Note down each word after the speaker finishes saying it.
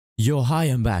Yo, hi,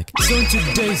 I'm back. So in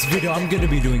today's video, I'm gonna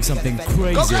be doing something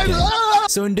crazy again.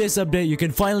 So in this update, you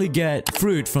can finally get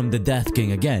fruit from the Death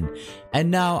King again. And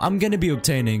now, I'm gonna be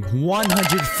obtaining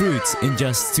 100 fruits in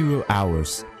just 2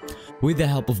 hours. With the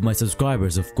help of my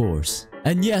subscribers, of course.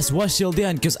 And yes, watch till the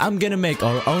end, because I'm gonna make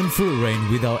our own fruit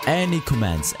rain without any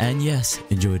commands. And yes,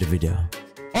 enjoy the video.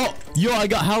 Oh, yo, I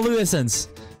got Hallelujah Essence.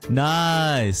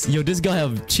 Nice. Yo, this guy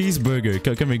have cheeseburger.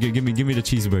 Come here, give me the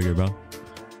cheeseburger, bro.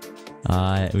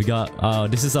 Alright, we got... Oh,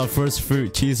 this is our first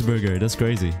fruit cheeseburger. That's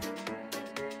crazy.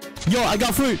 Yo, I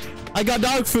got fruit. I got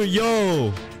dog fruit.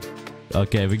 Yo.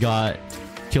 Okay, we got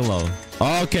kilo.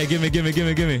 Okay, give me.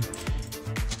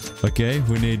 Okay,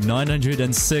 we need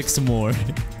 906 more.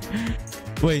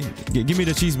 Wait, give me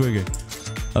the cheeseburger.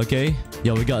 Okay.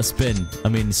 Yo, we got spin. I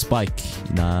mean, spike.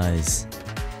 Nice.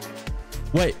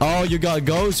 Wait, oh, you got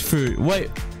ghost fruit. Wait,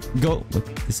 go. What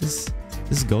is this?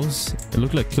 This ghost? It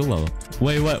looked like kilo.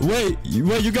 Wait,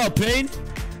 you got pain?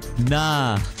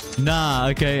 Nah,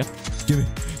 okay. Give me.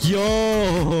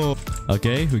 Yo!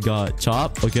 Okay, we got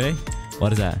chop. Okay.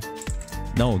 What is that?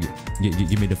 No,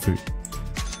 give me the fruit.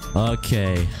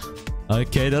 Okay.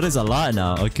 Okay, that is a lot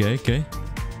now. Okay.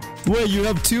 Wait, you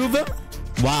have 2 of them?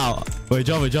 Wow. Wait,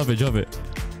 drop it.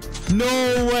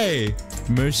 No way.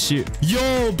 Mercy.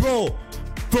 Yo, bro.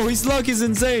 Bro, his luck is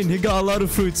insane. He got a lot of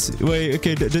fruits. Wait,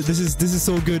 okay, this is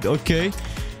so good. Okay.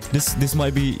 This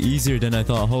might be easier than I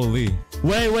thought. Holy.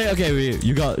 Wait, okay, wait.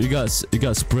 You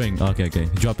got spring. Okay.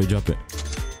 Drop it.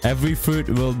 Every fruit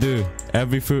will do.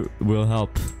 Every fruit will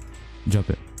help. Drop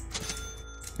it.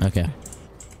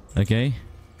 Okay.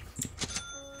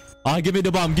 Ah, give me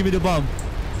the bomb.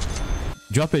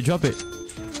 Drop it.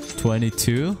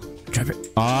 22. Drop it.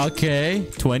 Okay.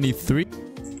 23.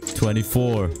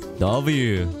 24.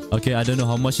 W. Okay, I don't know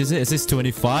how much is it. Is this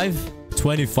 25?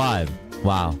 25.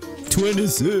 Wow.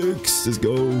 26. Let's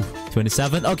go.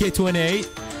 27. Okay, 28.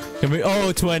 Can we?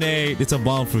 Oh, 28. It's a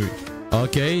bomb fruit.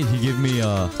 Okay, he give me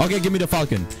okay, give me the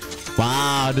falcon.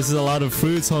 Wow, this is a lot of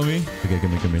fruits, homie. Okay,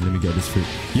 come here. Let me get this fruit.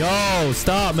 Yo,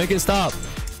 stop. Make it stop.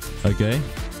 Okay,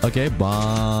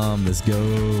 bomb. Let's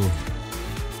go.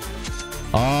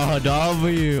 Oh,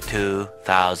 W.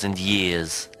 2,000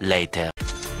 years later.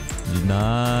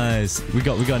 Nice. We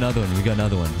got another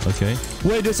one. Okay.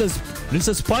 Wait, this is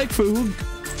spike fruit.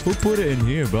 Who put it in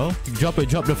here, bro? Drop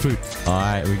the fruit.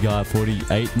 Alright, we got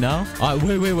 48 now.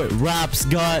 Alright, wait. Raps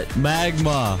got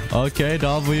magma. Okay,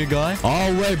 W guy.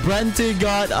 Oh wait, Brenty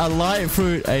got a light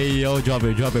fruit. Hey yo, drop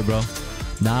it, bro.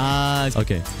 Nice.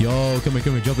 Okay. Yo, come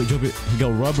here. Drop it. He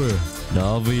got rubber.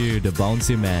 W, the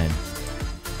bouncy man.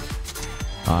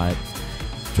 Alright.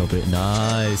 Drop it.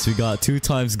 Nice. We got 2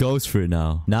 times ghost fruit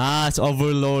now. Nice.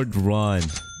 Overlord run.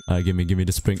 Alright, give me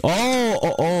the spring.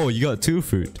 Oh, you got 2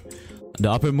 fruit. The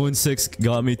upper moon 6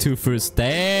 got me 2 fruits.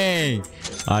 Dang.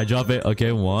 Alright, drop it.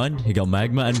 Okay, 1. He got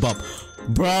magma and bomb.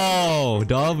 Bro.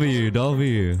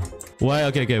 W. Why?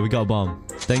 Okay. We got bomb.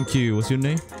 Thank you. What's your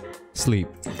name? Sleep.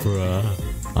 Bruh.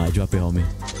 Alright, drop it, homie.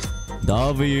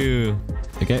 W.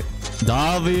 Okay.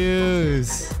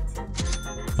 W's.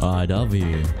 Alright,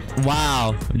 W.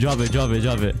 Wow. Drop it. Alright,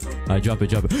 drop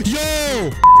it. Yo!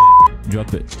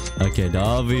 Drop it. Okay,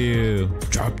 W.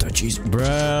 Drop the cheese.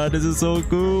 Bruh, this is so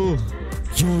cool.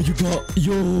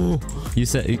 Yo. You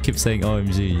keep saying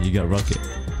OMG. You got rocket.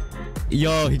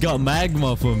 Yo, he got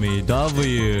magma for me.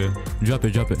 W. Drop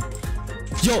it.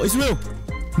 Yo, it's real.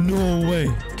 No way.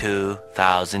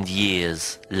 2,000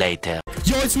 years later.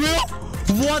 Yo, it's real.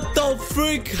 What the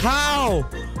freak? How?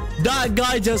 That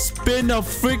guy just spin a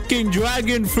freaking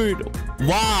dragon fruit.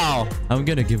 Wow. I'm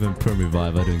gonna give him perm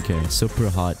revive. I don't care. Super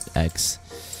hot X.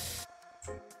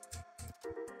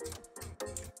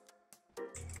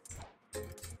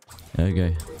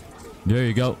 Okay. There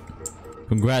you go.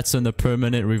 Congrats on the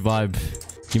permanent revive.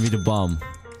 Give me the bomb.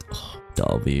 Oh,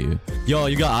 W. Yo,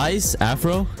 you got ice?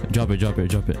 Afro? Drop it.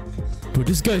 Bro,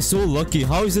 this guy is so lucky.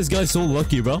 How is this guy so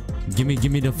lucky, bro? Give me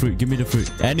the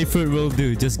fruit. Any fruit will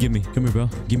do. Just give me. Come here, bro.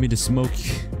 Give me the smoke.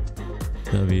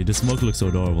 W. The smoke looks so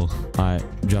adorable. Alright,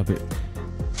 drop it.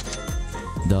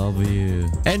 W.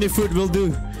 Any fruit will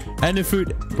do. Any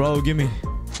fruit. Bro, give me.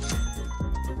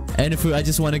 Any fruit. I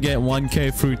just want to get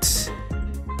 1k fruits.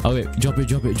 Oh wait, drop it.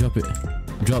 Drop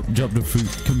the fruit.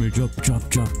 Come here, drop.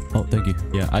 Oh, thank you.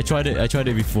 Yeah, I tried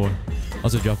it before.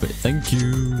 Also drop it. Thank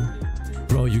you.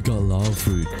 Bro, you got lava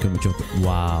fruit. Come here, drop it.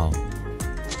 Wow.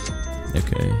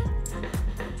 Okay.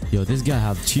 Yo, this guy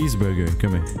have cheeseburger.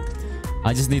 Come here.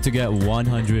 I just need to get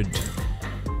 100.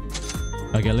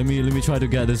 Okay, let me try to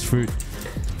get this fruit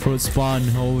spawn.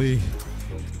 Holy,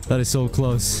 that is so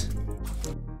close.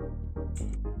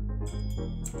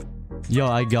 Yo,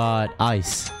 I got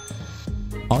ice.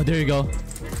 Oh, there you go.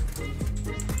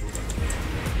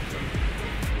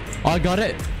 I got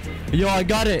it. Yo, I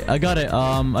got it. I got it.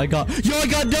 I got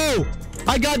dough.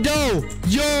 I got dough.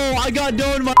 Yo, I got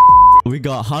dough in my. We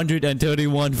got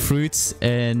 131 fruits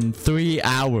in 3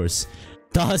 hours.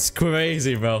 That's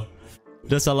crazy, bro.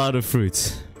 That's a lot of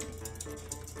fruits.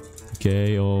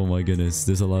 Okay. Oh my goodness.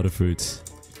 There's a lot of fruits.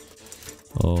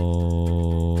 Oh.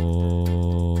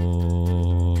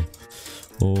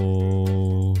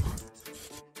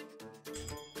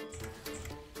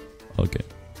 Okay.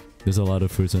 There's a lot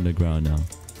of fruits on the ground now.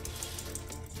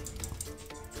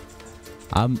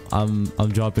 I'm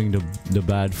dropping the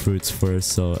bad fruits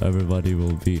first, so everybody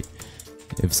will be.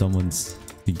 If someone's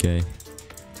gay,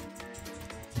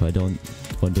 if I don't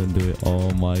do it.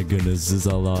 Oh my goodness, this is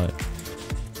a lot.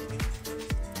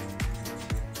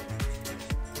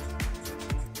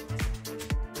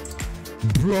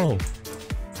 Bro.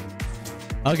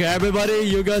 Okay, everybody,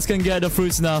 you guys can get the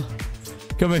fruits now.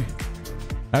 Come here.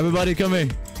 Everybody, come here.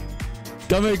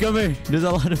 Come here, come here. There's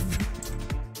a lot of fruit.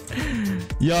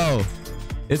 Yo.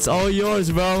 It's all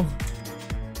yours, bro.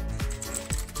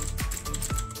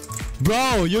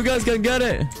 Bro, you guys can get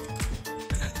it.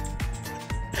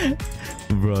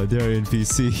 Bro, they're in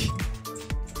PC.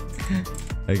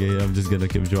 Okay, I'm just gonna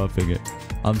keep dropping it.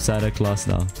 I'm Santa Claus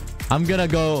now. I'm gonna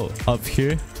go up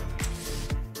here.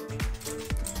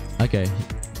 Okay.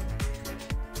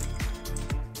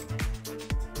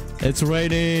 It's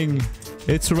raining.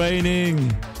 It's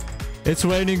raining. It's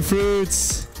raining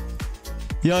fruits.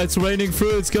 Yo, it's raining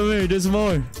fruits. Come here. There's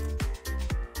more.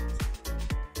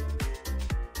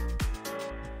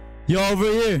 Yo, over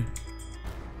here.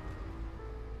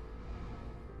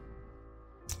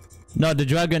 No, the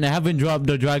dragon. I haven't dropped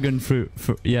the dragon fruit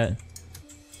yet.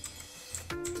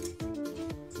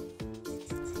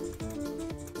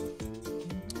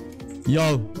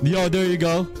 Yo, there you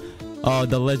go. Oh,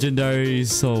 the legendary.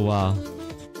 So wow.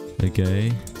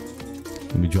 Okay.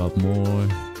 Let me drop more.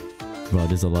 Bro,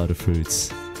 there's a lot of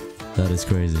fruits. That is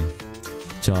crazy.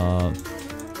 Chop.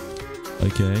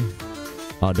 Okay.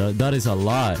 Oh, that is a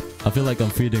lot. I feel like I'm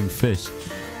feeding fish.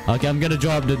 Okay, I'm gonna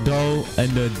drop the dough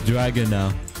and the dragon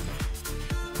now.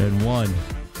 And 1,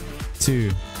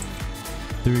 2,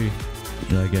 3.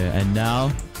 Okay, and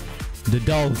now the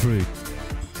dough fruit.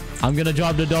 I'm gonna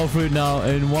drop the dough fruit now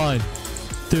in 1,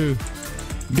 2,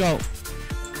 go.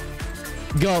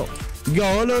 Go.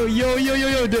 Hello, yo,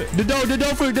 the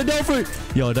dough fruit.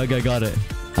 Yo, that guy got it.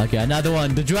 Okay, another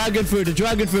one. The dragon fruit,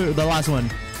 the last one.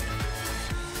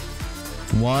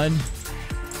 1,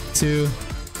 2,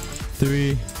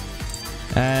 3,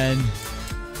 and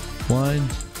 1,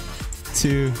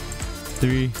 2,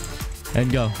 3,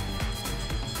 and go.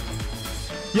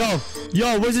 Yo,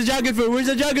 where's the dragon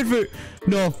fruit?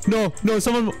 No,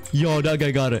 someone. Yo, that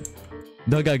guy got it.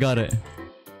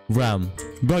 Ram.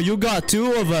 Bro, you got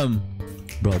 2 of them.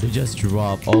 Bro, they just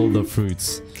dropped all the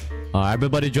fruits. Alright,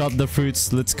 everybody drop the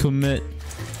fruits. Let's commit.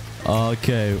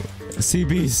 Okay.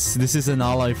 CBs, this is an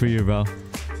ally for you, bro.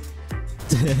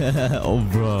 Oh,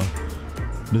 bro.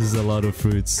 This is a lot of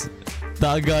fruits.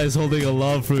 That guy is holding a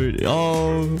lot of fruit.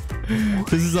 Oh,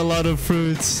 this is a lot of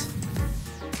fruits.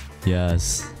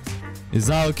 Yes. Is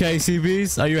that okay,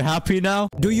 CBs? Are you happy now?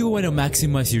 Do you want to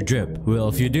maximize your drip? Well,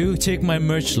 if you do, check my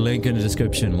merch link in the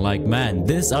description. Like, man,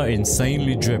 these are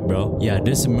insanely drip, bro. Yeah,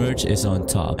 this merch is on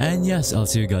top. And yes, I'll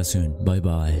see you guys soon.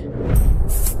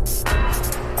 Bye-bye.